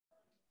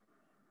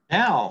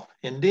Now,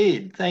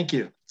 indeed, thank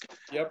you.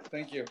 Yep,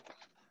 thank you.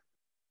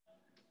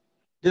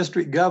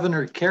 District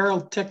Governor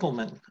Carol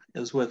Tichelman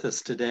is with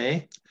us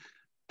today.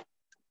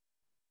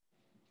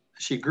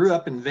 She grew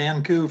up in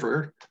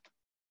Vancouver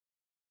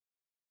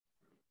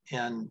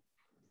and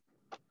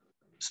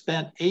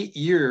spent 8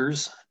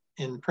 years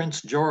in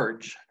Prince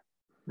George,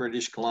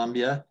 British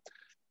Columbia,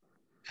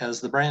 as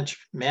the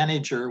branch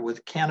manager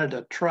with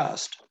Canada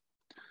Trust.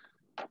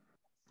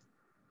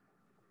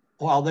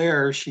 While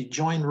there, she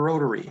joined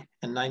Rotary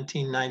in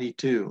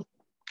 1992.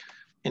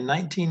 In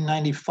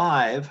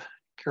 1995,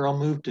 Carol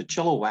moved to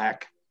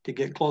Chilliwack to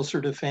get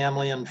closer to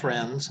family and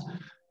friends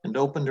and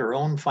opened her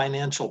own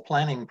financial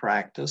planning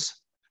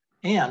practice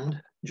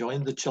and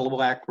joined the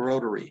Chilliwack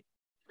Rotary.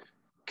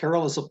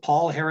 Carol is a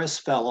Paul Harris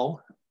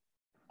Fellow,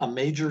 a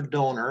major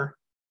donor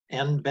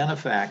and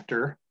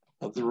benefactor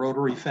of the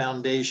Rotary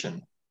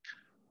Foundation,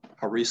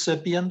 a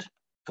recipient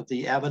of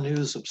the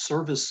Avenues of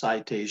Service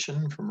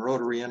citation from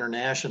Rotary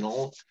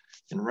International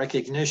in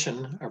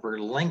recognition of her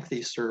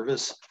lengthy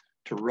service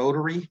to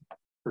Rotary,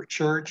 her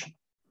church,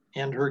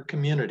 and her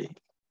community.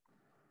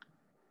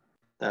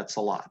 That's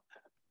a lot.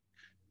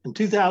 In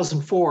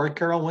 2004,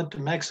 Carol went to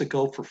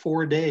Mexico for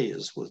 4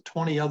 days with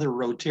 20 other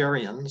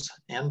Rotarians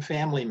and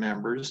family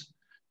members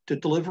to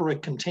deliver a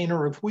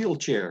container of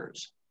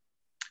wheelchairs.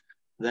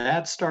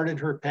 That started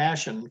her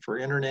passion for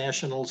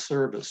international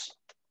service.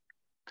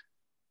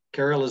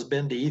 Carol has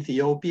been to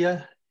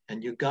Ethiopia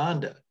and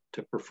Uganda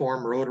to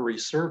perform Rotary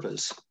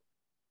service.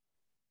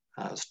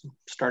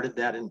 Started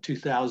that in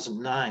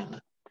 2009.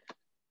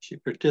 She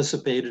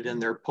participated in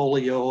their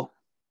polio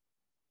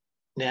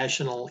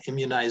national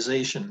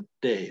immunization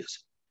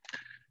days.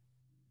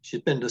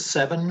 She's been to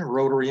 7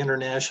 Rotary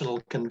International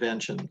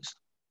conventions.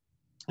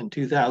 In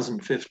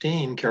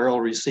 2015, Carol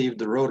received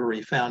the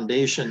Rotary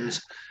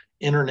Foundation's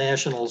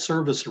International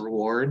Service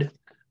Award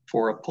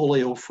for a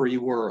polio-free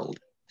world.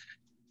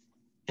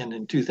 And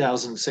in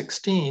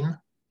 2016,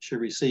 she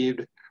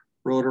received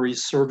Rotary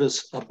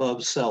Service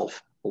Above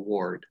Self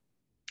Award.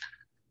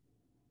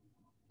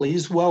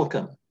 Please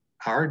welcome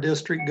our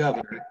District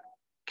Governor,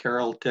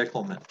 Carol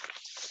Tichelman.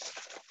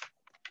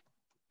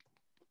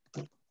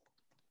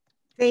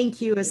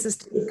 Thank you,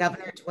 Assistant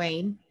Governor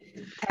Twain.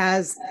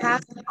 As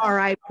past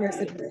RI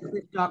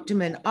President Dr.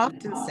 Mann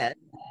often said,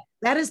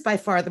 that is by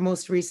far the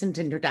most recent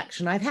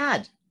introduction I've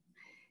had.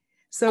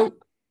 So,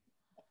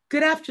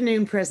 good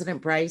afternoon,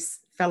 President Bryce,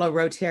 fellow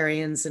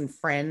Rotarians and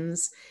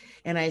friends.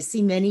 And I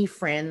see many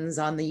friends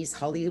on these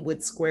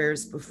Hollywood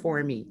squares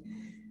before me.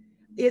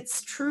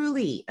 It's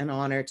truly an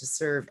honor to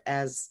serve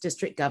as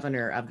District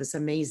Governor of this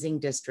amazing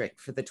district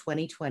for the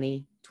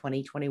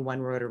 2020-2021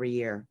 Rotary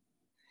year.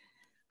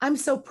 I'm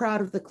so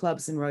proud of the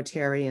clubs and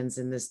Rotarians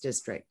in this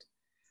district.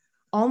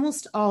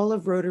 Almost all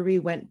of Rotary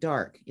went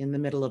dark in the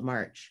middle of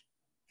March.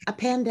 A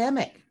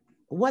pandemic,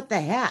 what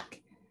the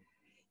heck?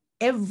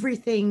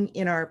 Everything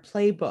in our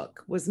playbook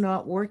was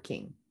not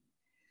working.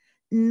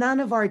 None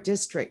of our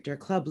district or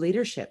club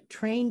leadership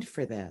trained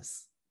for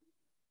this.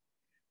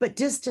 But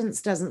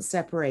distance doesn't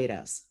separate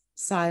us,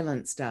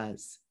 silence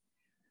does.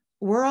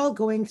 We're all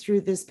going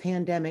through this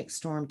pandemic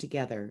storm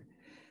together,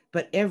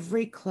 but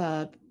every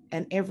club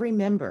and every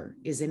member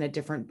is in a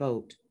different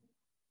boat.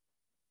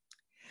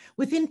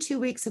 Within 2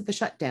 weeks of the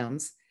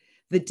shutdowns,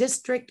 the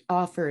district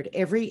offered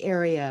every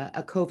area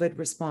a COVID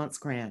response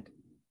grant.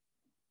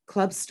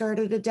 Clubs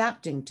started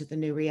adapting to the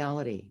new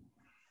reality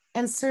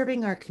and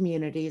serving our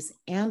communities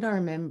and our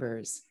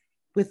members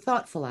with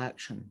thoughtful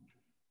action.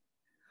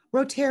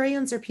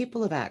 Rotarians are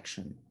people of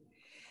action,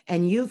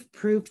 and you've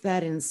proved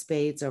that in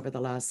spades over the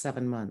last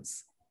 7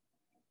 months.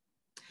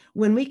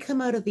 When we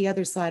come out of the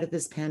other side of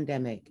this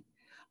pandemic,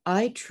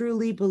 I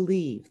truly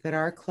believe that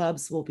our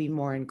clubs will be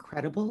more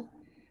incredible,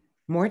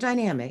 more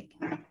dynamic,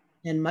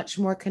 and much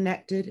more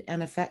connected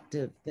and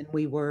effective than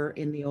we were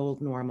in the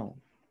old normal.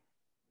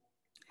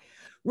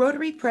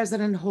 Rotary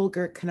President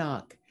Holger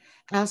Knock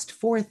asked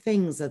 4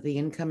 things of the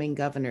incoming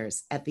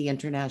governors at the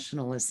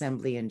International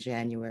Assembly in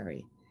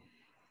January.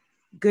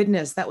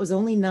 Goodness, that was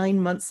only 9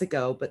 months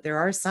ago, but there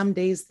are some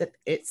days that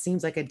it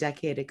seems like a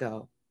decade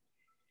ago.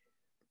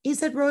 He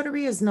said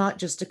Rotary is not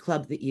just a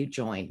club that you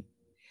join.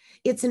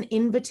 It's an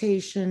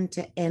invitation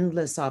to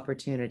endless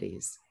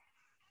opportunities.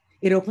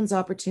 It opens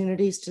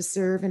opportunities to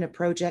serve in a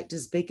project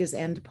as big as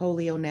End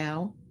Polio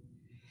Now,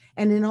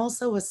 and in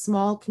also a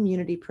small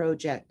community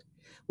project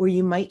where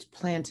you might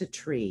plant a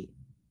tree.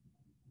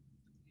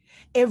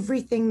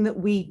 Everything that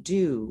we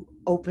do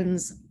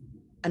opens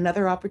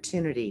another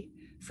opportunity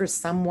for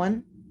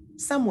someone,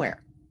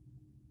 somewhere.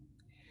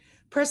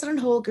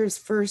 President Holger's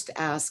first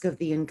ask of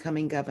the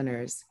incoming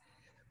governors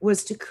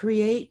was to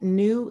create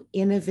new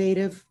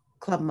innovative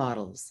club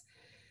models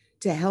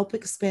to help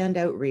expand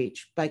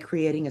outreach by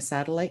creating a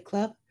satellite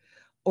club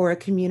or a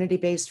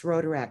community-based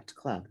Rotaract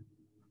club.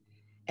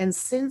 And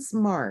since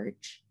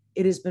March,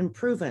 it has been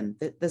proven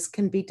that this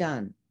can be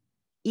done,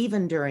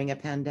 even during a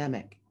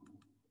pandemic.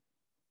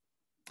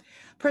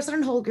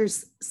 President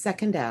Holger's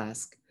second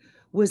ask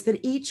was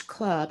that each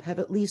club have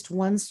at least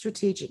one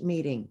strategic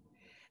meeting,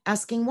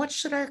 asking what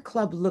should our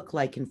club look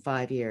like in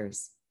 5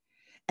 years?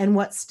 And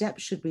what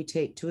steps should we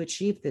take to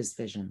achieve this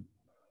vision?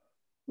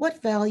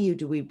 What value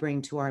do we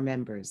bring to our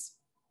members?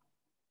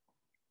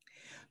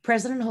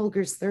 President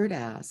Holger's third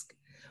ask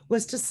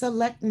was to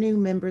select new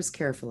members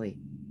carefully.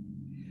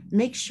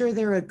 Make sure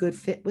they're a good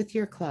fit with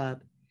your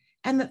club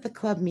and that the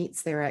club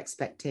meets their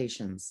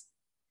expectations.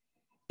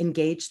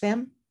 Engage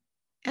them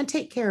and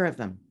take care of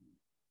them.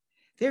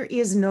 There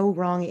is no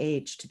wrong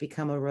age to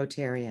become a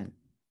Rotarian.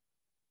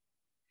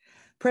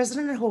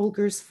 President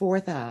Holger's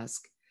fourth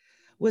ask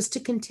was to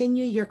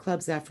continue your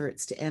club's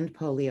efforts to end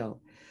polio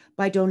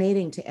by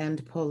donating to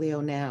End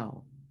Polio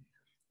Now.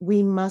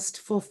 We must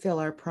fulfill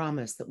our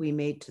promise that we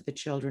made to the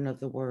children of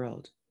the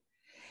world.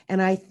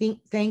 And I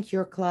thank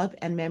your club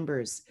and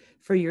members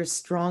for your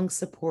strong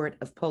support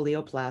of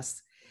Polio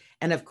Plus.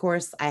 And of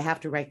course, I have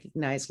to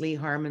recognize Lee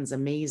Harmon's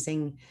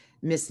amazing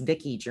Miss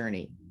Vicky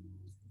journey.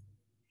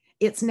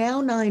 It's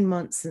now 9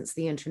 months since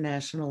the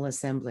International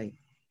Assembly.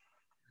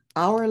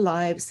 Our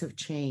lives have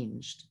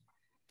changed,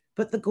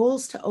 but the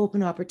goals to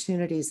open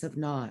opportunities have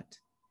not.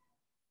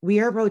 We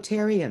are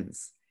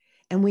Rotarians,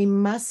 and we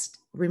must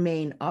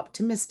remain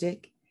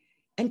optimistic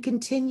and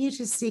continue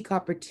to seek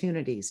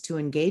opportunities to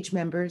engage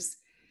members,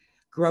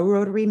 grow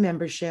Rotary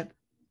membership,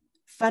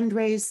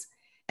 fundraise,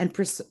 and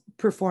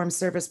perform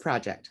service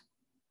projects,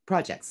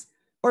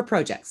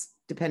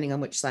 depending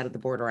on which side of the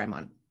border I'm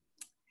on.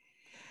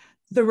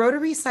 The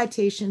Rotary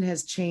citation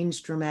has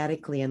changed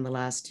dramatically in the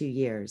last 2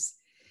 years,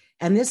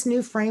 and this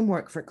new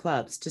framework for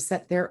clubs to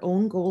set their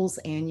own goals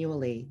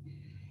annually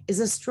is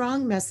a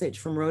strong message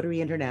from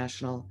Rotary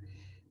International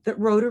that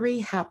Rotary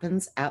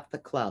happens at the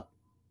club.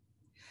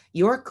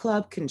 Your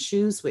club can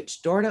choose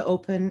which door to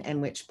open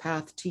and which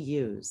path to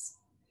use.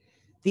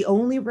 The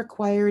only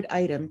required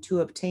item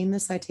to obtain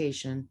the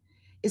citation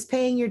is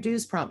paying your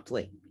dues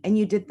promptly, and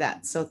you did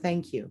that, so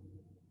thank you.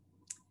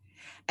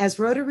 As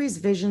Rotary's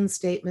vision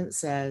statement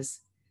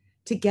says,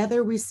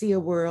 together we see a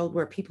world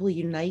where people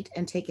unite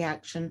and take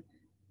action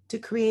to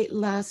create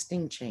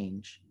lasting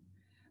change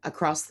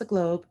across the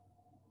globe,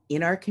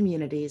 in our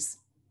communities,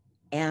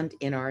 and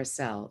in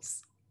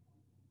ourselves.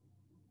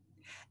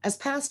 As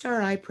past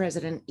RI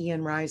President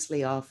Ian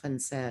Risley often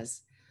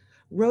says,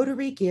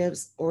 Rotary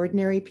gives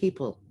ordinary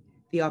people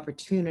the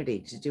opportunity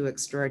to do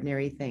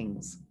extraordinary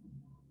things.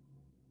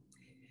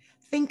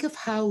 Think of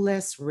how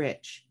less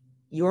rich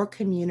your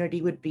community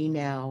would be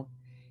now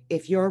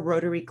if your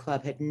Rotary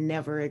Club had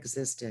never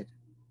existed.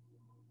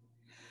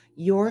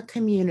 Your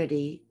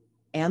community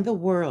and the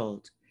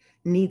world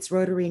needs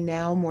Rotary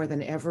now more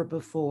than ever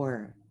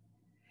before.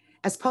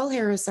 As Paul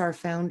Harris, our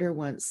founder,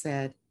 once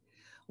said,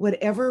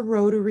 whatever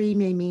Rotary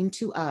may mean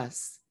to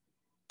us,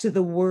 to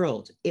the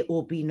world, it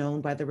will be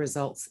known by the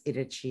results it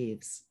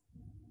achieves.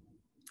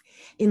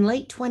 In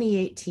late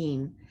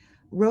 2018,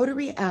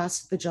 Rotary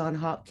asked the Johns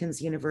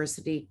Hopkins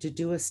University to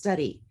do a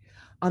study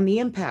on the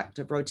impact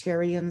of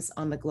Rotarians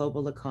on the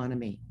global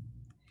economy.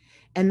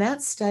 And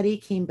that study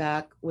came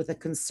back with a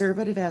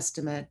conservative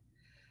estimate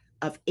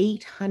of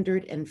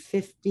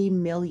 $850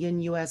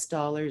 million US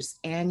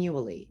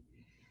annually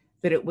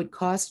that it would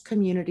cost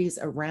communities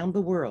around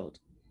the world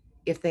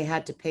if they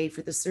had to pay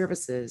for the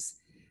services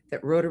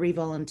that Rotary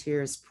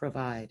volunteers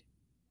provide.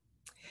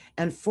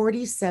 And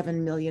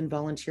 47 million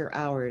volunteer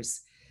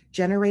hours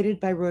generated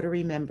by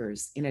Rotary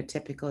members in a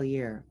typical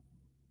year.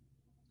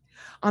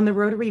 On the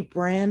Rotary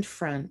brand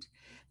front,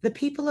 the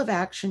People of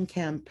Action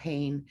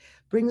campaign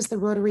brings the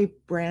Rotary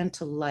brand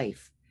to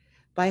life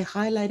by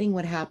highlighting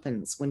what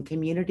happens when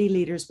community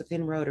leaders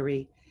within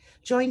Rotary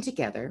join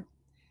together,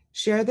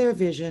 share their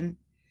vision,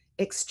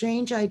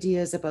 exchange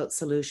ideas about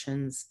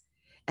solutions,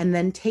 and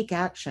then take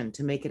action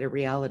to make it a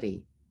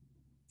reality.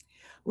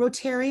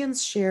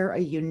 Rotarians share a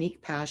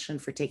unique passion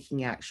for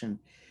taking action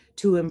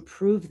to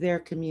improve their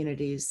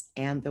communities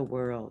and the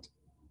world.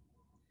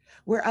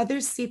 Where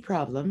others see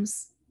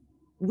problems,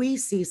 we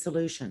see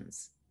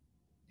solutions.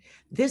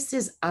 This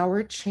is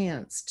our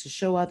chance to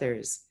show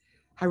others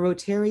how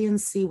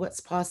Rotarians see what's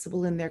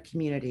possible in their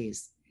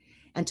communities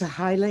and to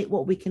highlight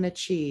what we can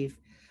achieve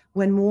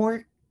when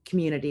more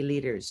community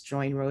leaders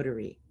join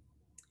Rotary.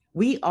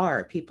 We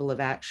are people of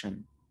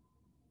action.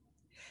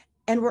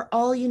 And we're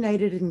all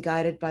united and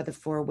guided by the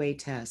four-way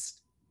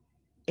test.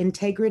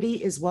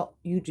 Integrity is what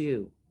you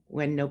do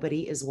when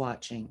nobody is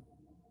watching.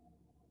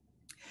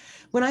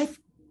 When I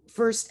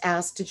first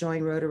asked to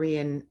join Rotary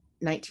in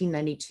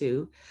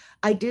 1992,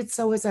 I did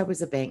so as I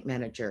was a bank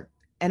manager,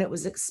 and it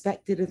was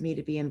expected of me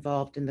to be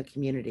involved in the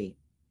community.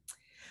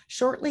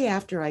 Shortly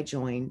after I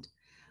joined,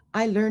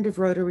 I learned of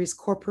Rotary's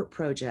corporate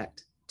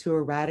project to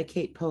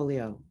eradicate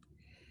polio.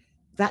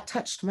 That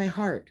touched my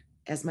heart,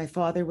 as my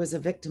father was a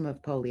victim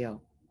of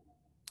polio.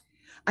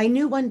 I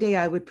knew one day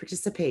I would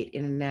participate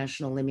in a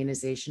National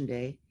Immunization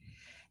Day,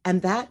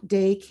 and that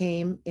day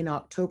came in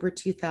October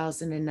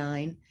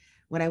 2009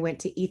 when I went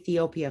to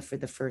Ethiopia for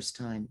the first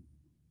time.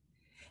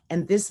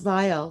 And this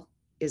vial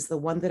is the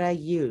one that I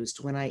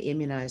used when I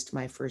immunized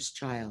my first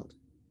child.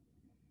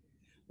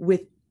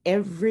 With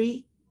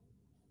every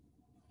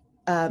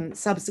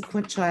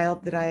subsequent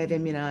child that I have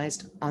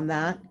immunized on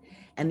that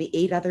and the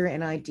 8 other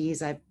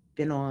NIDs I've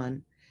been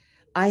on,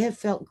 I have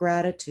felt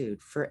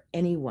gratitude for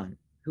anyone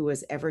who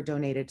has ever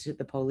donated to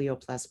the Polio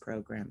Plus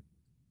program.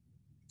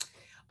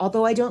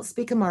 Although I don't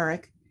speak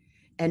Amharic,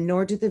 and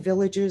nor do the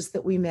villagers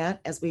that we met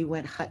as we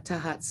went hut to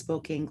hut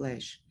spoke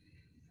English,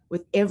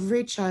 with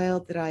every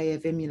child that I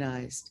have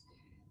immunized,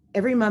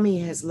 every mummy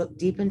has looked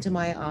deep into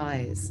my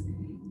eyes,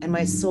 and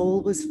my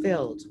soul was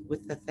filled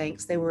with the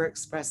thanks they were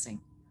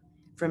expressing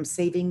from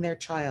saving their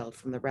child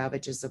from the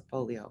ravages of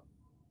polio.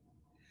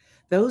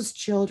 Those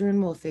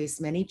children will face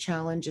many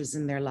challenges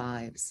in their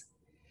lives,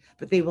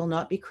 but they will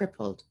not be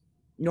crippled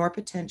nor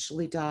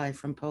potentially die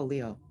from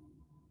polio.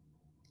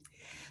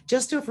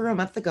 Just over a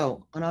month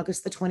ago, on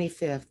August the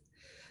 25th,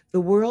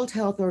 the World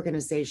Health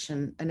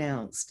Organization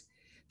announced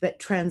that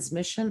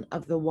transmission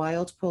of the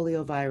wild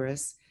polio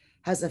virus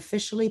has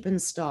officially been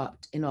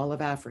stopped in all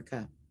of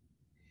Africa.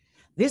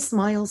 This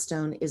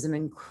milestone is an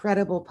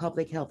incredible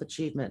public health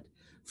achievement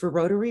for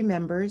Rotary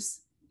members,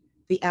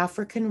 the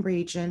African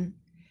region,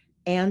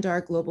 and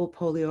our Global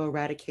Polio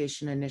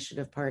Eradication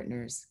Initiative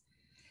partners,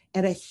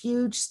 and a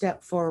huge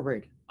step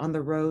forward on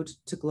the road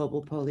to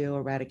global polio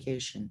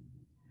eradication.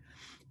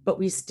 But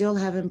we still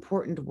have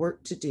important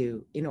work to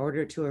do in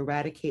order to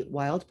eradicate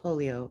wild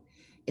polio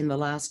in the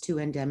last 2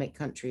 endemic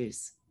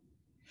countries.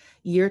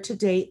 Year to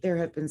date, there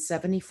have been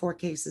 74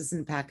 cases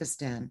in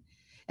Pakistan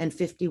and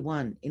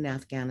 51 in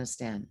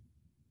Afghanistan.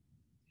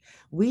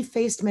 We've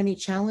faced many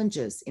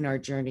challenges in our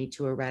journey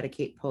to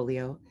eradicate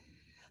polio,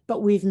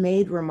 but we've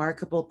made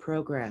remarkable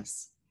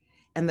progress.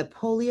 And the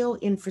polio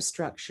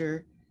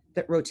infrastructure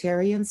that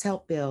Rotarians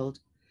help build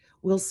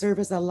will serve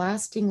as a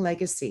lasting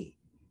legacy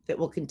that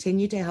will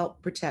continue to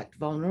help protect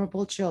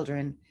vulnerable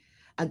children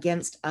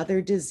against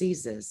other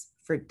diseases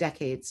for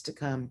decades to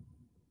come.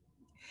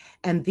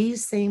 And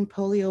these same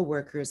polio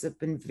workers have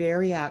been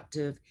very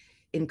active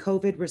in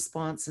COVID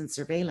response and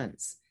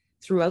surveillance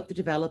throughout the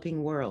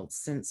developing world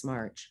since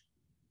March.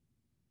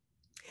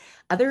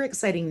 Other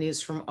exciting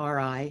news from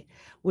RI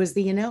was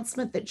the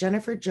announcement that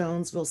Jennifer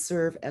Jones will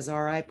serve as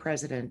RI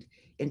president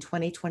in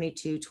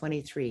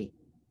 2022-23.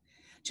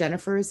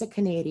 Jennifer is a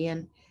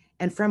Canadian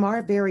and from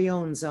our very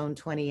own Zone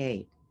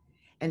 28,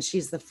 and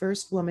she's the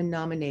first woman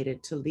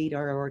nominated to lead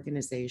our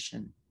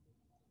organization.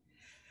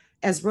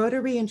 As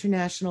Rotary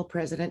International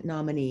President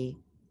nominee,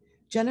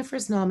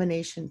 Jennifer's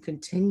nomination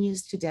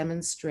continues to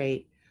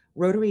demonstrate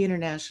Rotary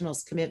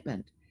International's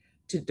commitment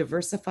to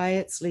diversify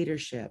its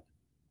leadership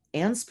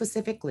and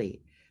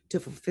specifically to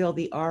fulfill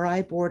the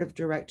RI Board of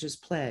Directors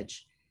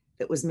pledge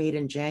that was made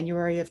in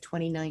January of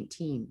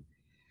 2019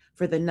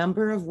 for the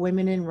number of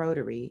women in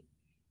Rotary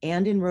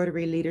and in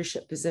Rotary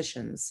leadership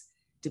positions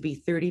to be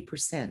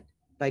 30%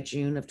 by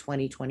June of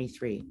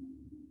 2023.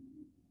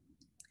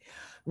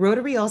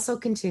 Rotary also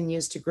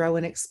continues to grow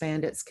and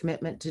expand its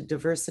commitment to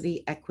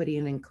diversity, equity,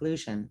 and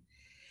inclusion,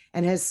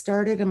 and has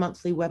started a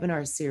monthly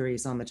webinar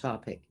series on the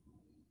topic.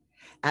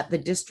 At the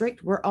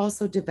district, we're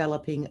also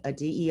developing a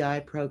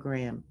DEI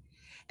program,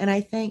 and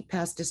I thank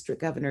past District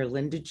Governor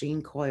Linda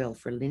Jean Coyle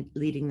for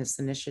leading this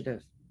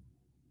initiative.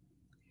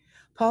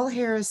 Paul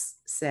Harris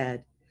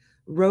said,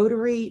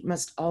 "Rotary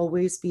must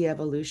always be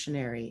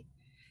evolutionary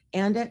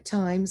and at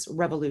times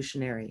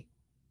revolutionary."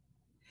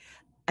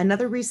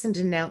 Another recent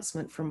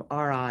announcement from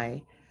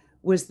RI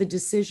was the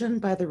decision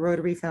by the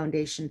Rotary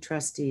Foundation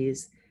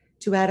trustees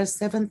to add a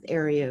 7th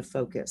area of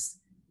focus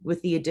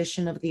with the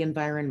addition of the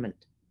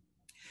environment.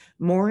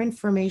 More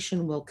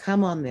information will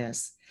come on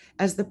this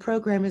as the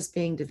program is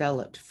being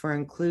developed for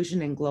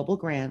inclusion in global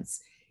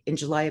grants in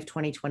July of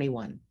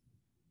 2021.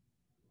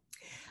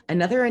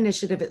 Another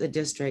initiative at the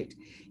district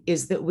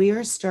is that we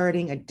are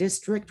starting a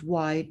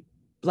district-wide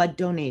blood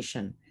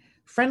donation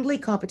friendly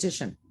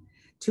competition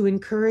to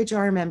encourage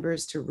our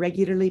members to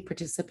regularly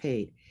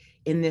participate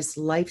in this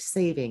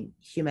life-saving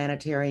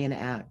humanitarian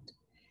act.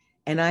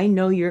 And I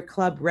know your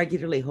club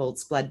regularly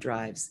holds blood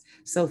drives,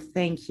 so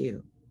thank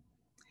you.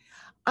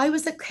 I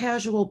was a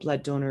casual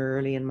blood donor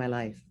early in my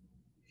life.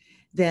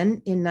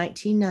 Then in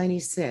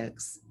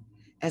 1996,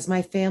 as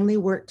my family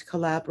worked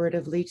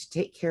collaboratively to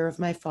take care of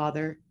my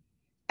father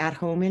at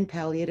home in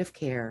palliative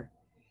care,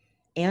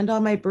 and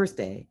on my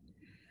birthday,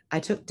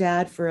 I took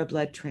Dad for a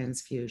blood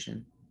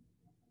transfusion.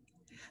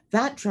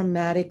 That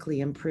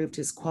dramatically improved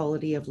his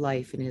quality of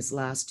life in his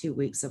last 2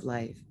 weeks of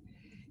life,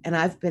 and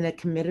I've been a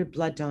committed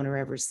blood donor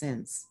ever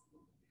since.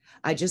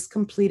 I just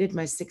completed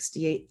my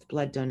 68th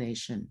blood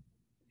donation.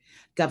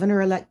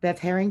 Governor-elect Bev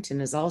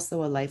Harrington is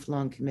also a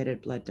lifelong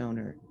committed blood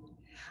donor.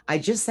 I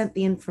just sent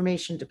the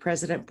information to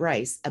President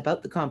Bryce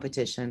about the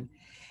competition,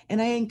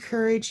 and I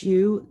encourage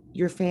you,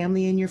 your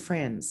family, and your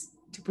friends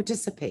to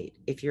participate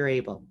if you're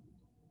able.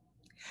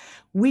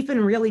 We've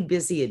been really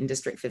busy in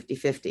District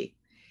 50/50.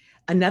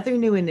 Another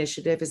new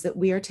initiative is that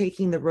we are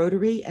taking the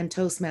Rotary and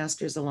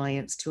Toastmasters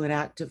Alliance to an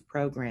active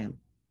program.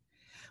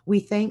 We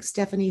thank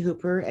Stephanie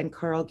Hooper and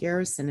Carl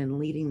Garrison in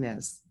leading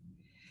this.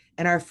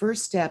 And our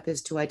first step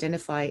is to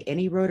identify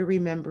any Rotary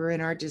member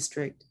in our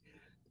district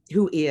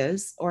who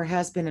is or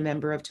has been a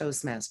member of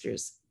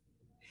Toastmasters.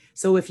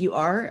 So if you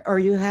are or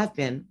you have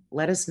been,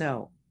 let us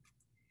know.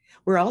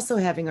 We're also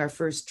having our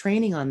first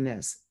training on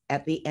this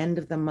at the end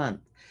of the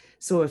month.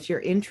 So if you're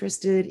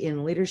interested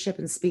in leadership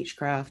and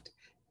speechcraft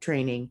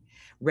training,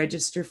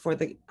 register for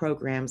the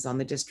programs on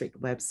the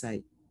district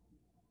website.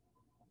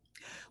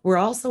 We're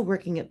also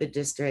working at the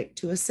district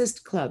to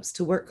assist clubs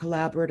to work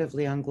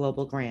collaboratively on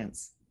global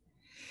grants.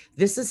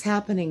 This is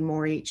happening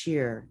more each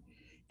year,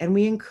 and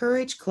we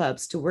encourage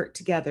clubs to work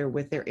together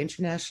with their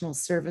international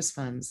service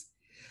funds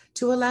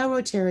to allow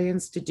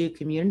Rotarians to do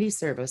community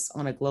service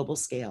on a global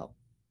scale.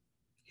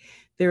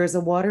 There is a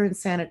water and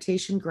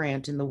sanitation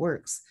grant in the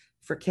works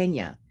for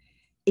Kenya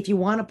if you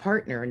want to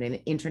partner in an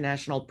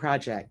international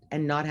project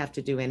and not have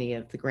to do any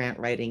of the grant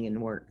writing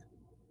and work.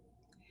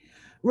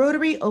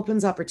 Rotary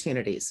opens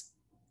opportunities.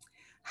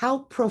 How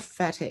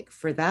prophetic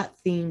for that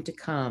theme to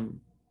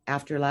come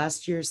after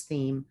last year's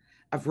theme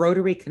of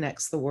Rotary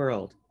Connects the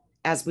World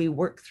as we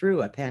work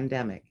through a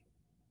pandemic.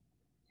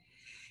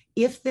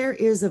 If there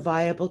is a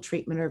viable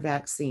treatment or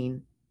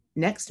vaccine,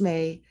 next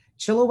May,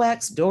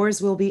 Chilliwack's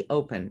doors will be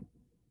open.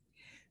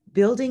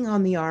 Building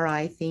on the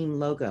RI theme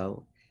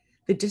logo,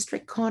 the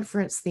district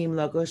conference theme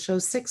logo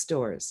shows 6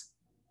 doors.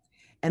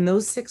 And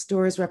those 6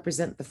 doors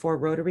represent the 4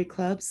 Rotary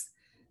clubs,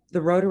 the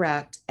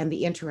Rotaract, and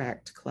the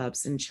Interact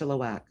clubs in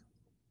Chilliwack.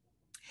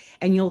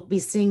 And you'll be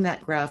seeing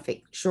that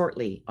graphic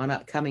shortly on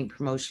upcoming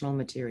promotional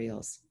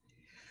materials.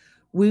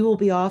 We will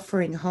be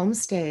offering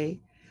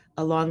homestay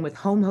along with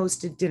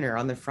home-hosted dinner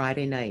on the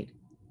Friday night.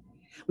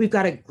 We've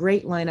got a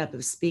great lineup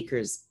of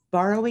speakers,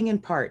 borrowing in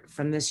part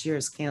from this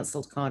year's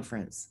canceled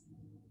conference.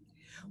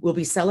 We'll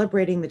be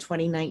celebrating the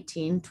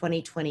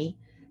 2019-2020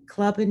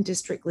 club and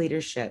district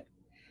leadership,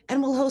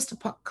 and we'll host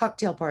a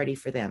cocktail party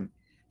for them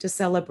to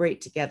celebrate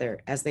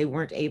together as they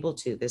weren't able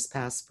to this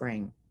past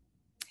spring.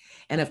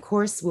 And of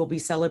course, we'll be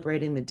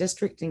celebrating the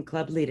district and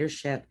club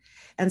leadership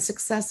and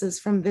successes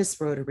from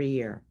this Rotary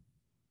year.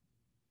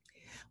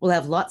 We'll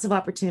have lots of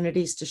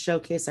opportunities to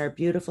showcase our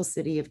beautiful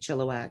city of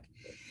Chilliwack,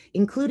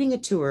 including a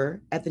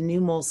tour at the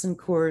new Molson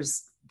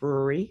Coors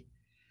Brewery,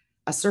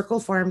 a Circle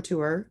Farm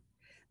tour,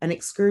 an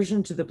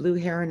excursion to the Blue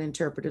Heron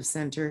Interpretive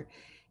Center,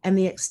 and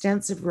the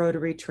extensive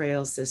Rotary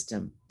Trail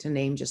system, to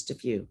name just a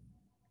few.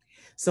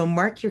 So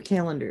mark your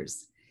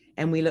calendars,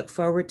 and we look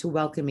forward to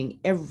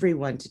welcoming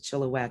everyone to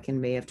Chilliwack in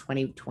May of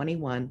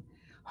 2021,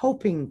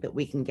 hoping that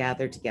we can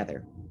gather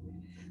together.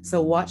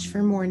 So watch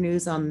for more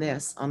news on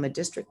this on the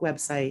district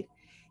website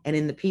and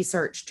in the Peace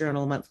Arch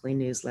Journal monthly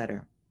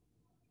newsletter.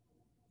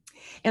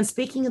 And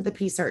speaking of the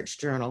Peace Arch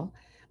Journal,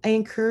 I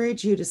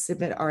encourage you to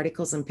submit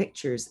articles and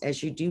pictures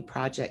as you do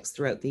projects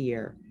throughout the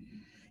year.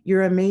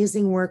 Your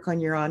amazing work on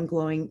your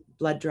ongoing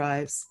blood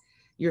drives,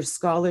 your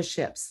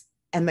scholarships,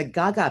 and the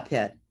Gaga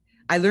Pit.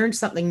 I learned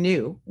something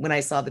new when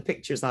I saw the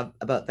pictures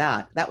about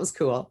that. That was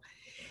cool.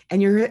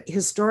 And your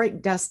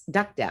historic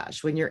duck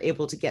dash when you're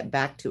able to get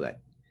back to it.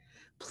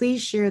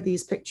 Please share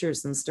these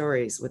pictures and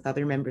stories with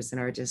other members in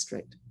our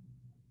district.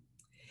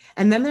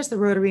 And then there's the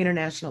Rotary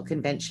International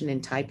Convention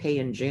in Taipei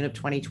in June of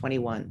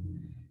 2021.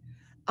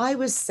 I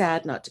was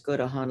sad not to go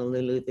to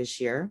Honolulu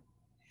this year.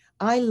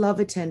 I love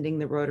attending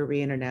the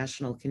Rotary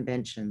International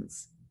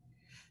Conventions.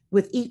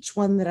 With each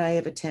one that I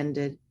have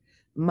attended,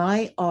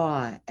 my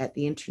awe at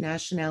the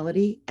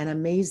internationality and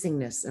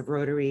amazingness of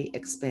Rotary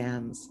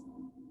expands.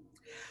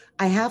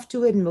 I have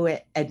to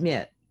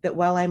admit that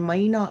while I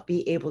might not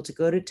be able to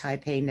go to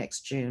Taipei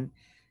next June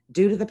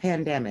due to the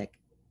pandemic,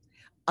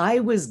 I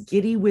was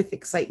giddy with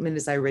excitement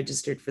as I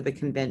registered for the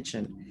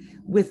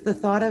convention, with the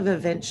thought of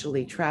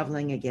eventually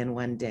traveling again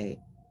one day.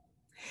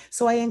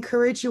 So I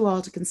encourage you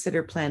all to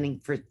consider planning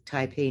for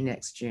Taipei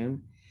next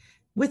June,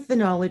 with the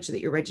knowledge that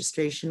your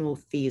registration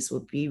fees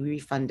will be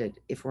refunded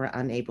if we're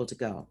unable to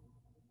go.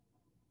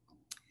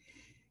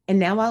 And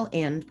now I'll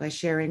end by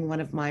sharing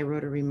one of my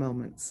Rotary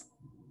moments.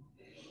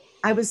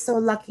 I was so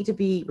lucky to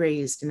be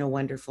raised in a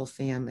wonderful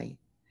family.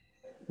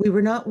 We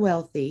were not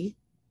wealthy,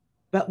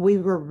 but we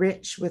were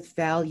rich with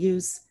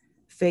values,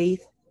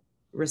 faith,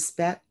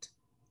 respect,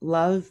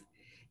 love,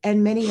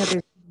 and many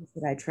other things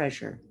that I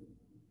treasure.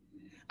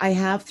 I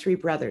have 3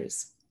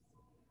 brothers.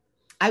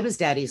 I was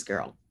daddy's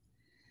girl.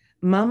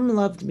 Mom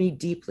loved me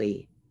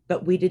deeply,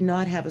 but we did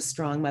not have a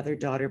strong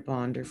mother-daughter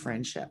bond or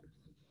friendship.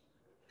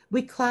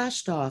 We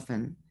clashed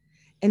often,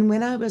 and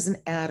when I was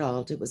an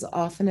adult, it was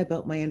often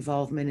about my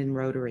involvement in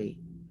Rotary.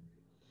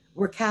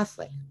 We're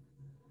Catholic.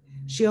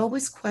 She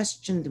always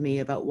questioned me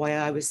about why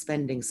I was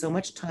spending so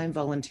much time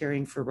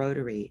volunteering for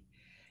Rotary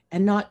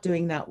and not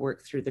doing that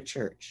work through the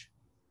church.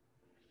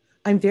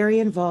 I'm very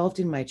involved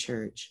in my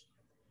church,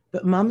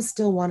 but Mom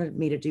still wanted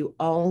me to do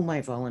all my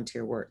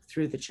volunteer work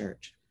through the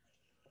church.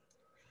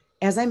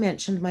 As I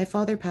mentioned, my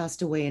father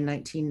passed away in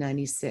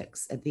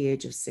 1996 at the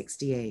age of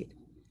 68.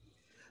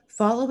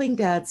 Following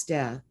Dad's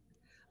death,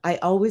 I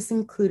always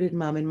included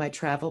Mom in my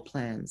travel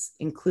plans,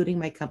 including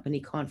my company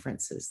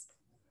conferences.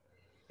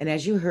 And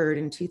as you heard,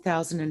 in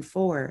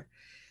 2004,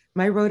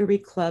 my Rotary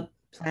Club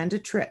planned a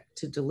trip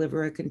to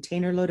deliver a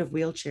container load of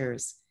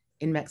wheelchairs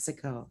in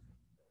Mexico.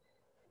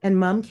 And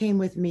Mom came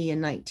with me and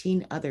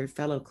 19 other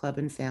fellow club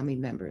and family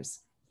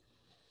members.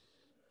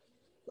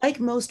 Like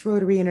most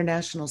Rotary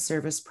International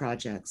service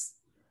projects,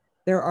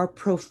 there are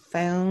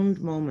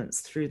profound moments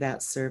through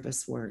that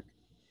service work.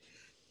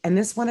 And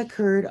this one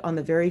occurred on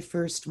the very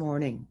first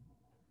morning.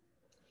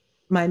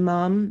 My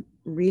mom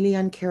really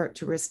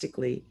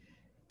uncharacteristically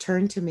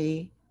turned to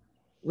me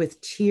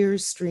with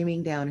tears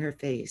streaming down her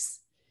face.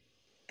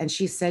 And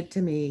she said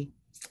to me,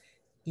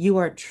 "You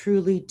are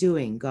truly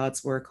doing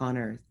God's work on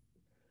earth."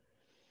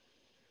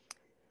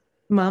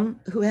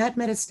 Mom, who had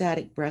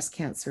metastatic breast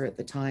cancer at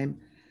the time,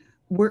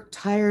 worked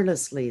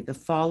tirelessly the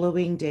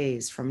following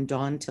days from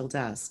dawn till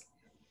dusk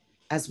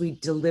as we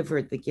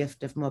delivered the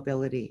gift of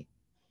mobility.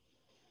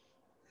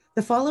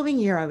 The following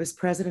year, I was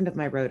president of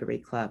my Rotary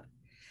Club,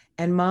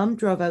 and Mom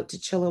drove out to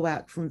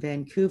Chilliwack from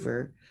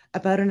Vancouver,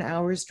 about an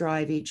hour's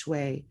drive each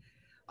way,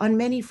 on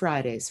many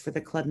Fridays for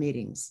the club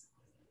meetings.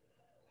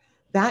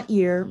 That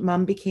year,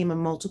 Mom became a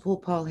multiple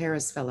Paul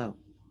Harris Fellow.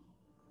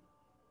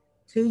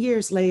 2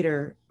 years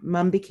later,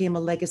 Mom became a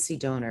legacy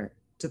donor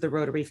to the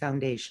Rotary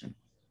Foundation,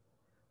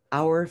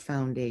 our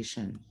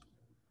foundation.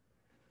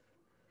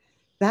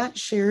 That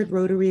shared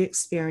Rotary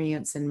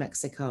experience in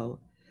Mexico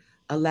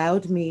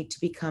allowed me to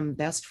become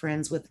best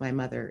friends with my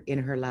mother in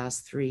her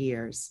last 3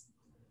 years.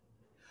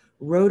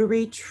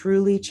 Rotary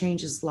truly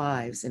changes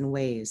lives in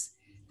ways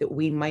that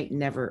we might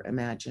never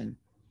imagine.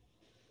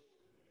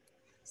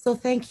 So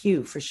thank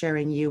you for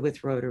sharing you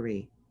with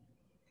Rotary.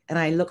 And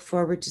I look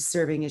forward to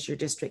serving as your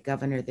district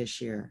governor this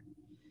year.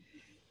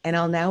 And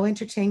I'll now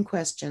entertain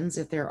questions,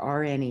 if there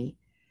are any,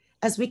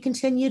 as we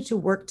continue to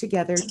work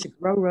together to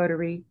grow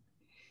Rotary,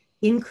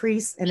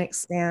 increase and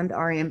expand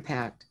our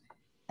impact,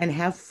 and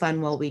have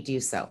fun while we do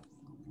so.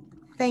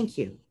 Thank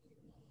you.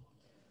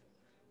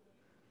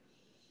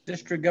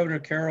 District Governor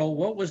Carol,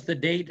 what was the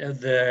date of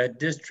the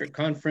district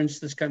conference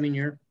this coming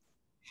year?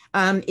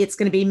 It's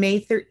going to be May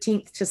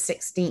 13th to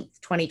 16th,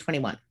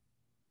 2021.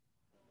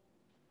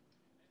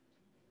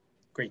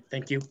 Great,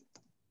 thank you.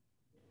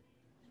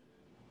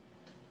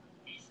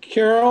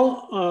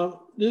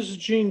 Carol, this is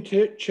Gene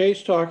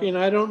Chase talking.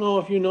 I don't know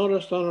if you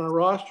noticed on our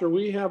roster,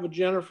 we have a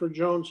Jennifer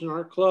Jones in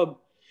our club,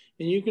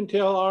 and you can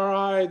tell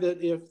RI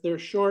that if they're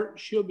short,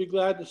 she'll be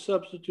glad to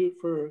substitute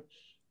for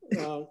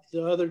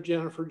the other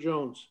Jennifer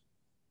Jones.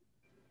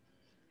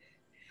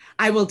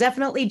 I will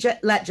definitely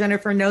let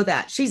Jennifer know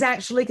that. She's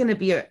actually going to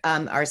be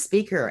our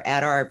speaker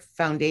at our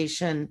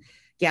foundation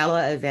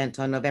gala event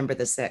on November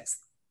the 6th.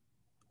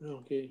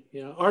 Okay,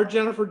 yeah. Our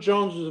Jennifer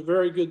Jones is a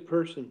very good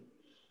person.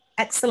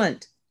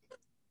 Excellent.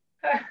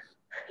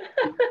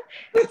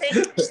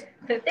 Thanks,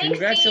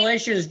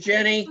 Congratulations,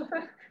 Jenny.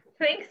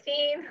 Thanks,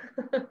 Dean.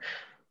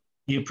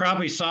 You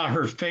probably saw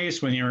her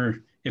face when you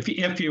were,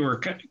 if you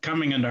were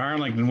coming into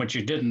Arlington, which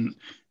you didn't,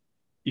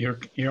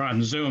 you're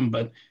on Zoom,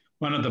 but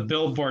one of the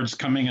billboards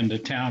coming into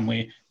town,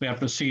 we have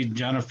to see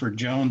Jennifer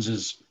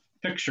Jones's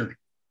picture.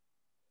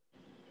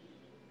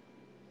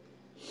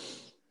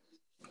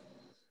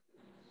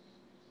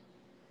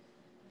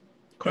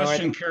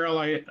 Question,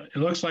 Carol, it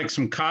looks like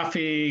some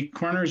coffee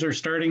corners are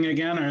starting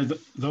again. Are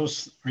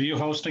you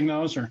hosting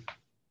those, or?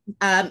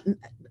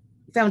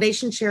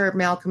 Foundation Chair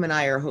Malcolm and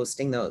I are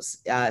hosting those.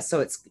 So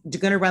it's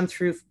going to run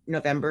through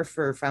November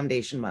for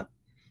Foundation Month.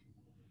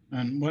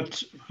 And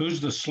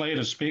who's the slate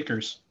of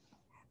speakers?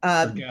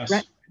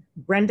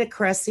 Brenda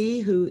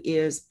Cressy, who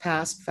is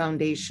past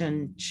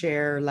Foundation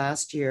Chair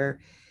last year,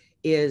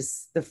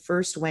 is the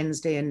first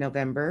Wednesday in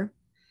November.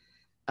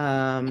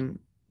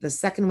 The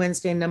second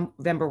Wednesday in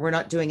November, we're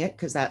not doing it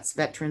because that's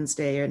Veterans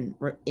Day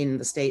in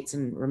the States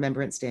and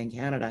Remembrance Day in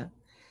Canada.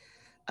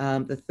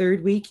 The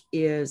third week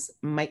is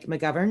Mike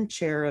McGovern,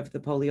 chair of the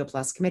Polio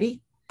Plus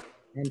Committee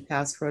and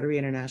past Rotary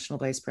International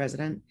Vice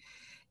President.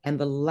 And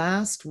the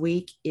last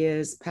week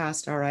is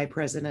past RI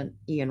President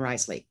Ian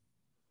Risley.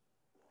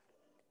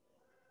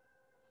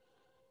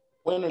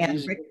 When are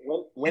these?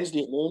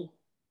 Wednesday at noon?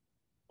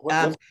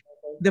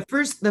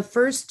 The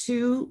first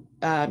two,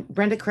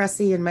 Brenda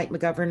Cressy and Mike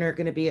McGovern, are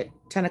going to be at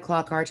 10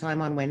 o'clock our time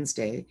on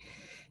Wednesday.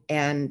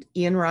 And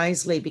Ian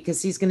Risley,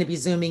 because he's going to be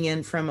zooming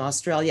in from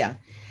Australia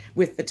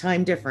with the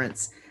time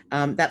difference,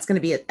 that's going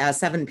to be at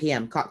 7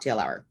 p.m. cocktail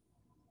hour.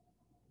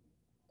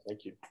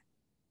 Thank you.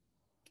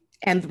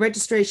 And the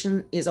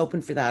registration is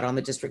open for that on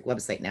the district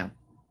website now.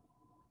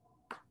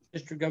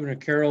 District Governor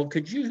Carol,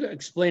 could you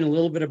explain a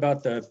little bit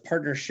about the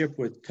partnership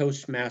with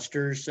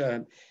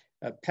Toastmasters?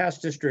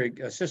 Past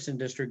Assistant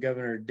District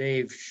Governor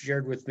Dave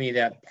shared with me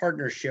that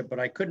partnership, but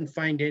I couldn't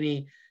find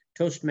any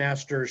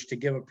Toastmasters to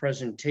give a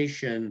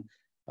presentation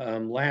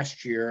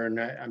last year, and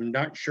I'm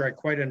not sure I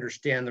quite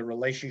understand the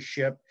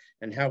relationship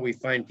and how we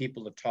find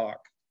people to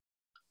talk.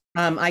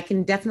 I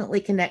can definitely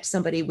connect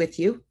somebody with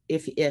you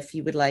if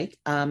you would like.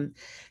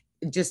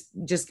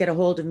 Just get a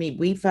hold of me.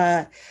 We've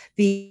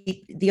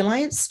the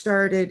Alliance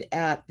started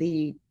at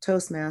the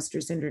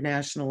Toastmasters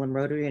International and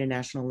Rotary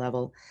International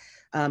level.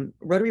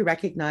 Rotary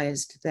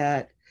recognized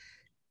that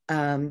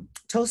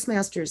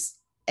Toastmasters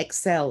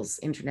excels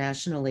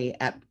internationally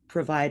at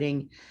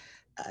providing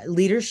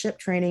leadership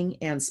training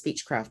and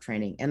speechcraft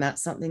training. And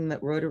that's something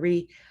that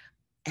Rotary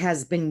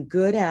has been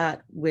good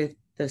at with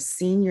the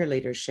senior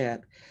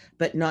leadership,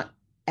 but not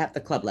at the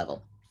club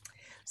level.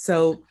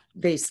 So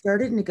they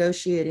started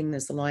negotiating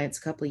this alliance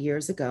a couple of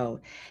years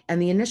ago,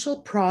 and the initial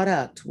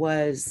product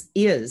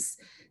is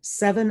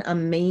 7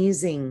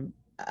 amazing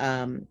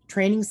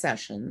training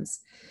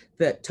sessions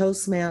that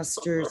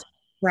Toastmasters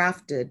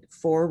crafted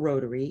for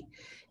Rotary,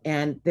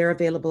 and they're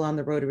available on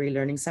the Rotary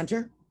Learning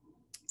Center.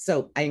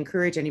 So I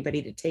encourage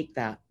anybody to take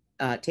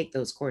take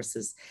those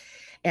courses.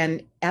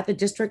 And at the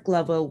district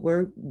level,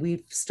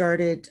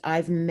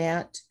 I've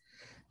met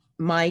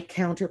my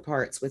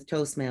counterparts with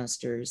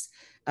Toastmasters,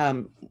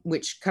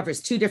 which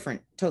covers 2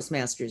 different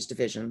Toastmasters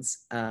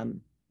divisions,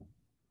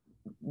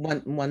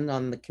 one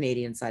on the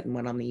Canadian side and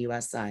one on the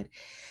US side.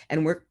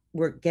 And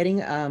we're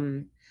getting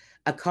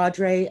a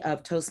cadre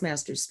of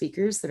Toastmasters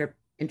speakers that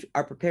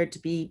are prepared to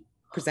be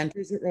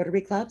presenters at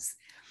Rotary clubs.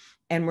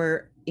 And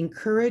we're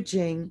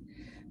encouraging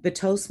the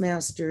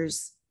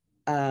Toastmasters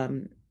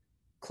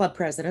club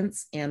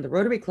presidents and the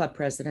Rotary club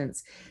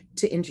presidents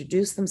to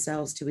introduce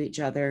themselves to each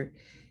other,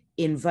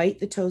 invite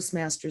the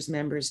Toastmasters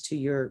members to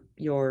your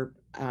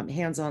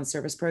hands-on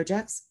service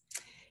projects,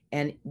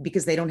 and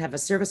because they don't have a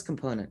service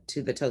component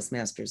to the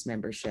Toastmasters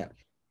membership.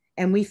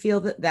 And we feel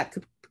that that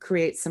could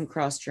create some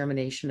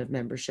cross-germination of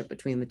membership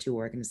between the 2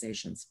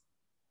 organizations.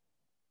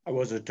 I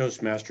was a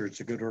Toastmaster.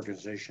 It's a good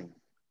organization.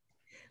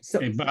 So,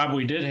 hey, Bob,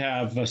 we did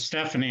have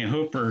Stephanie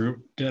Hooper who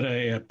did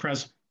a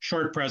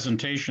short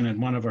presentation at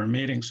one of our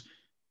meetings.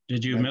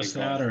 Did you miss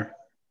that or?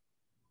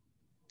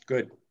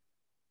 Good.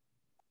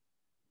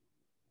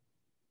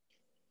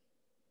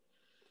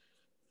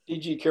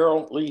 DG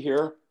Carol Lee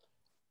here.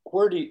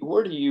 Where do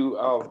you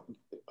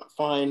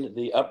find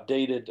the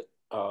updated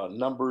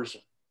numbers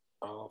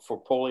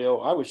for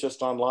polio? I was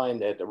just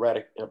online at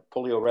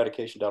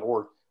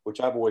polioeradication.org, which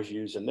I've always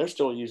used, and they're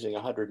still using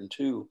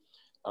 102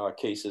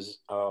 cases,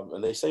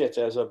 and they say it's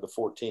as of the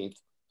 14th,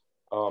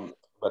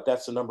 but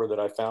that's the number that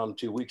I found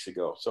 2 weeks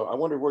ago. So I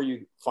wonder where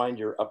you find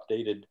your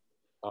updated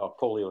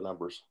polio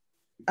numbers.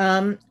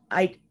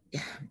 I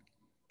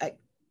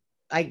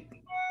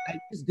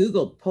just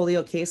Googled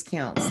polio case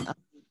counts.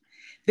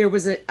 There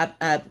was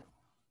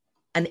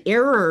an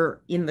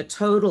error in the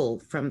total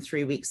from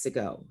 3 weeks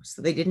ago.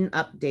 So they didn't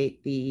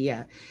update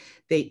the,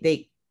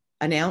 they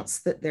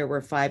announced that there were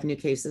 5 new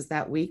cases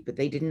that week, but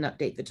they didn't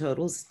update the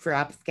totals for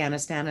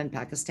Afghanistan and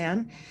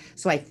Pakistan.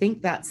 So I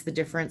think that's the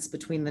difference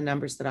between the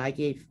numbers that I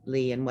gave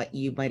Lee and what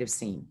you might've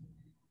seen.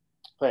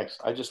 Thanks.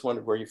 I just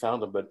wondered where you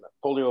found them, but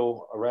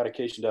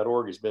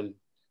polioeradication.org has been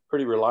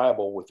pretty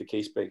reliable with the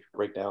case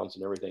breakdowns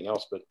and everything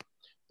else, but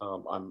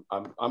I'm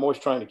always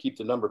trying to keep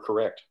the number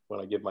correct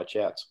when I give my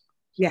chats.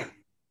 Yeah.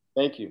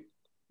 Thank you.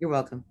 You're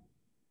welcome.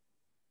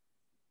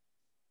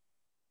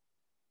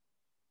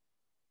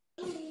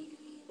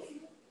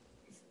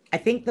 I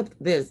think the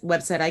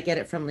website I get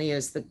it from, Lee,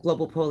 is the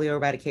Global Polio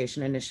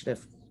Eradication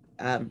Initiative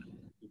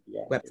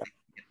website,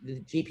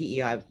 the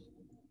GPEI.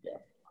 Yeah,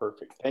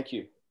 perfect. Thank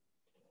you.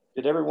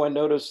 Did everyone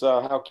notice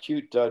how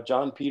cute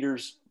John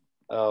Peters'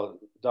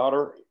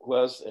 daughter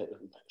was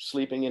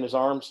sleeping in his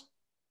arms?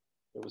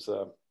 It was,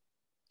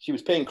 she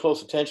was paying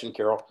close attention,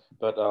 Carol,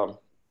 but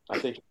I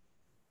think,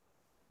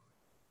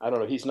 I don't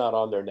know, he's not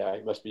on there now.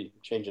 He must be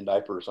changing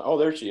diapers. Oh,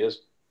 there she is.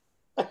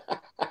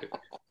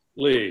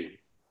 Lee.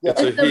 Yeah.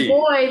 It's a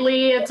boy,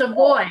 Lee. It's a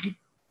boy.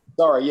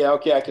 Sorry. Yeah.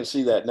 Okay. I can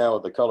see that now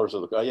with the colors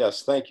of the.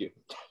 Yes. Thank you.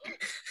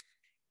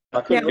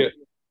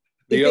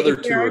 The other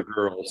 2 are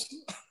girls.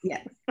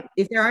 Yeah.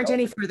 If there aren't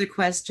any further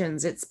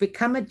questions, it's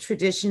become a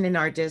tradition in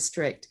our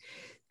district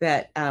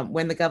that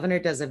when the governor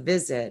does a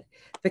visit,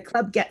 the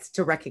club gets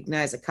to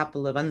recognize a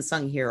couple of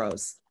unsung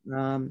heroes.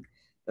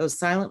 Those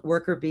silent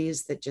worker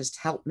bees that just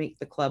help make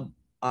the club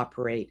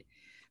operate.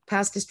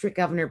 Past District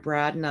Governor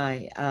Brad and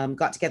I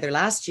got together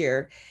last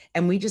year,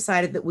 and we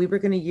decided that we were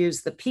going to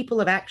use the People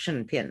of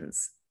Action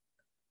pins,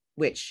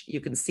 which you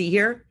can see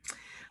here,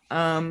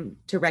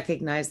 to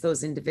recognize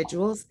those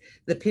individuals.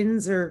 The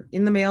pins are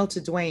in the mail to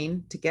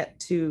Dwayne to get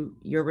to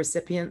your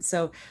recipients.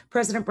 So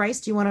President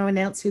Bryce, do you want to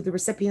announce who the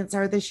recipients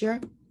are this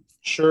year?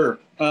 Sure.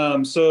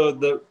 So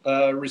the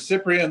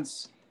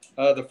recipients,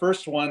 the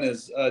first one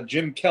is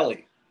Jim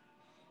Kelly.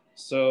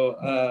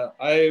 So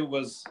I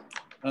was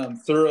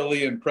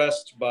thoroughly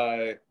impressed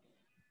by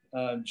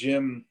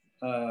Jim's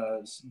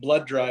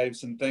blood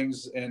drives and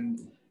things,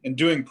 and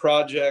doing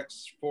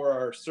projects for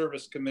our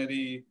service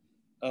committee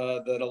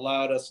that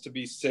allowed us to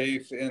be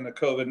safe in a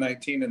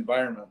COVID-19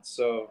 environment.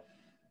 So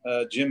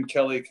Jim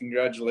Kelly,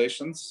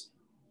 congratulations.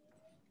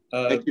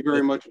 Thank you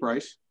very much,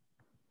 Bryce.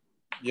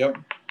 Yep.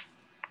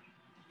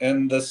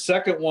 And the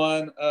second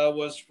one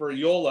was for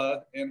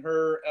Yola in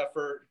her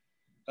effort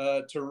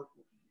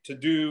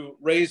to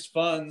raise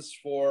funds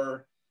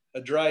for a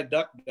dry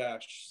duck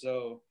dash.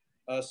 So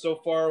so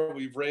far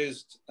we've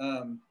raised,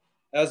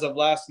 as of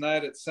last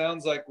night, it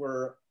sounds like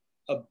we're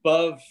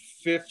above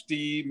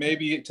 50,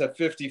 maybe to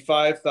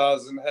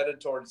 55,000,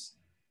 headed towards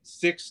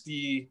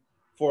 60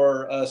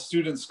 for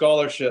student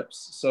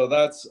scholarships. So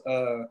that's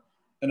an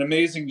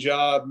amazing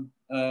job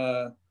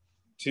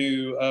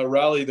to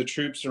rally the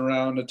troops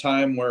around a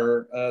time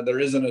where there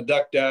isn't a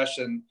duck dash,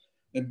 and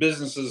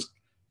businesses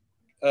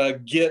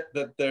get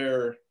that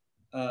they're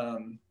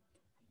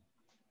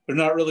they're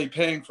not really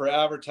paying for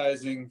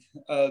advertising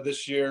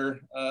this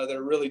year.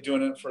 They're really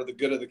doing it for the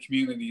good of the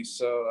community.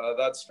 So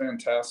that's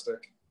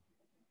fantastic.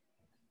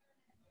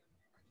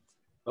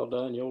 Well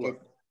done, Yola.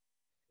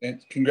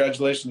 And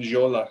congratulations,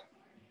 Yola.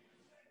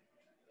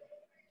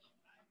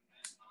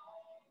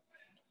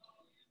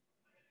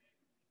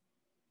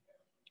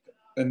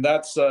 And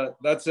that's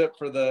it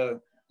for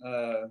the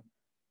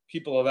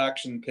People of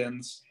Action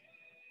pins.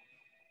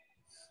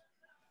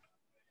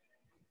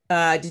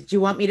 Did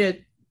you want me to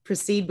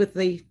proceed with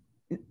the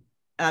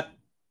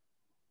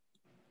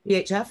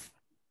VHF?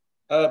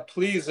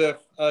 Please, if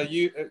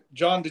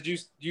John, do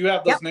you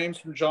have those names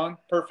from John?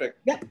 Perfect.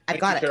 Yep, I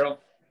got it. Carol.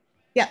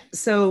 Yeah,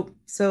 so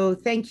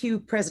thank you,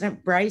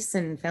 President Bryce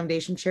and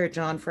Foundation Chair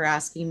John, for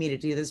asking me to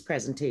do this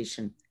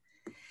presentation.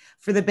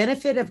 For the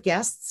benefit of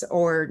guests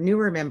or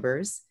newer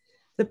members,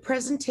 the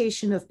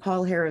presentation of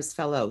Paul Harris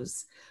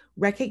Fellows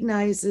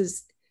recognition,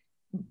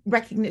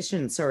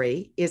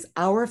 is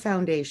our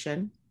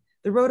foundation,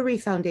 the Rotary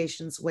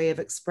Foundation's way of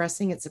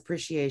expressing its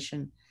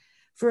appreciation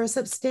for a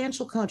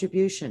substantial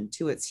contribution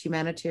to its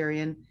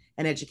humanitarian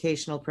and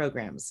educational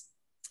programs.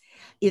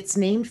 It's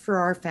named for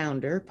our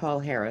founder, Paul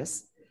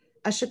Harris,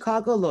 a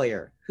Chicago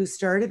lawyer who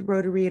started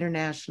Rotary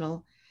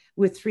International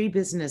with 3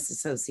 business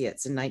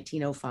associates in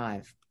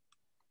 1905.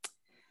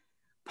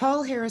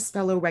 Paul Harris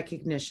Fellow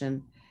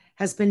recognition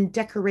has been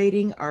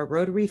decorating our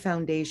Rotary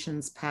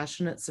Foundation's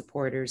passionate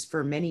supporters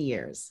for many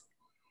years.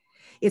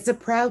 It's a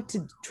proud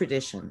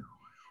tradition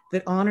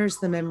that honors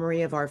the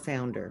memory of our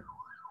founder.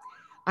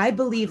 I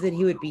believe that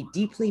he would be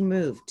deeply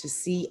moved to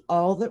see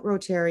all that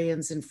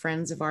Rotarians and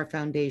friends of our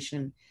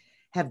foundation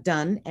have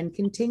done and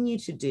continue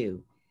to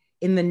do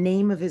in the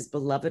name of his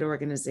beloved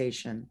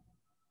organization.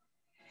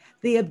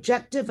 The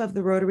objective of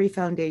the Rotary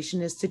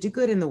Foundation is to do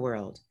good in the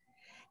world,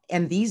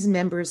 and these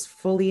members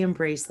fully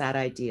embrace that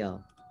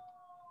ideal.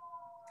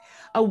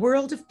 A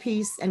world of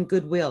peace and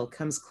goodwill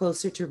comes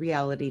closer to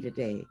reality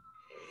today.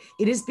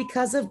 It is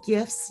because of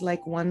gifts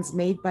like ones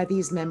made by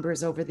these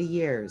members over the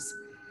years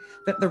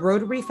that the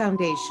Rotary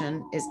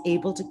Foundation is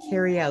able to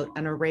carry out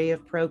an array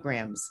of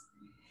programs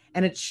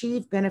and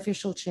achieve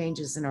beneficial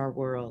changes in our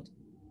world.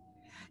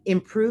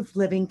 Improved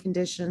living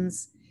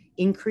conditions,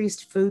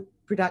 increased food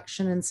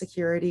production and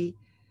security,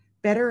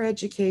 better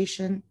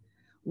education,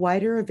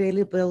 wider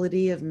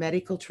availability of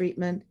medical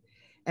treatment,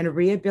 and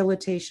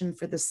rehabilitation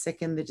for the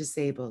sick and the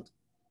disabled.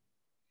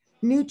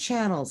 New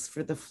channels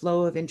for the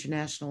flow of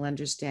international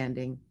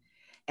understanding,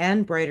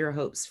 and brighter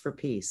hopes for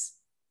peace.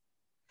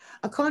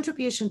 A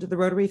contribution to the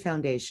Rotary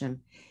Foundation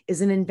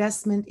is an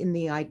investment in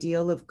the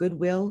ideal of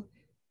goodwill,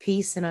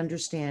 peace, and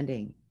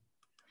understanding.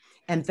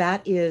 And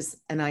that is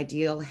an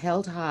ideal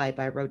held high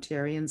by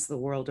Rotarians the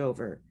world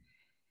over,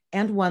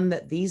 and one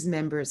that these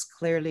members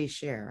clearly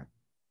share.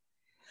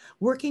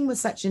 Working with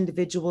such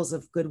individuals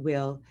of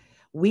goodwill,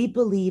 we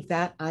believe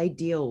that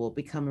ideal will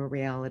become a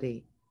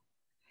reality.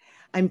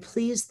 I'm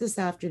pleased this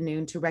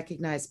afternoon to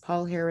recognize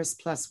Paul Harris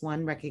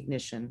 +1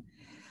 recognition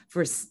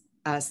for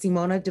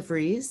Simona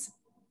DeVries.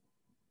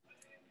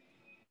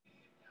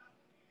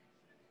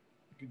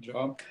 Good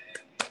job.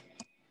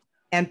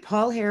 And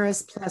Paul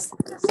Harris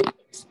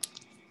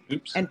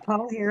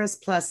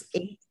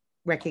 +8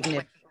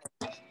 recognition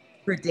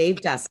for Dave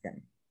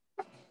Duskin.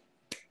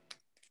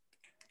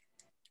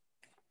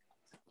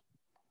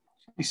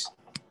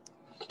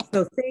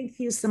 So thank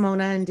you,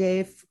 Simona and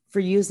Dave, for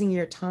using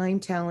your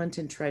time, talent,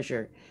 and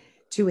treasure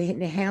to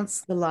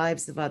enhance the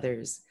lives of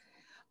others.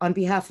 On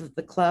behalf of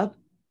the club,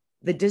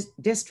 the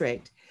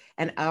district,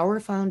 and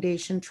our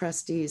foundation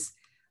trustees,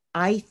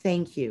 I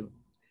thank you.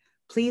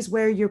 Please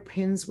wear your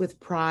pins with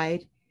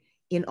pride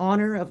in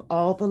honor of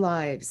all the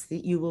lives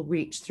that you will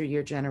reach through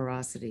your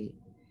generosity.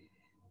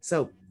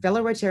 So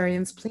fellow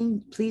Rotarians,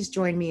 please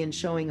join me in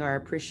showing our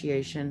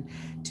appreciation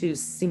to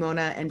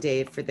Simona and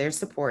Dave for their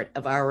support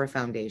of our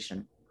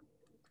foundation.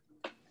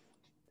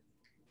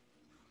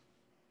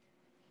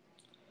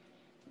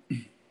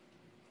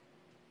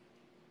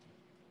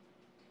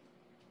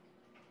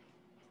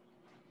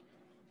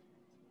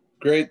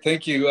 Great,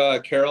 thank you,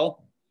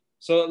 Carol.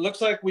 So it looks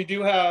like we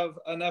do have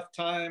enough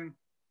time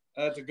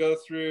to go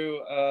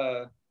through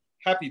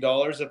Happy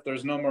Dollars if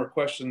there's no more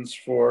questions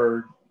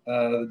for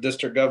the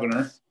district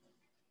governor.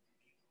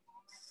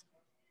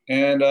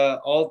 And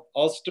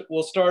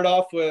we'll start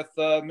off with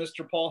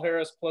Mr. Paul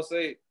Harris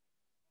 +8.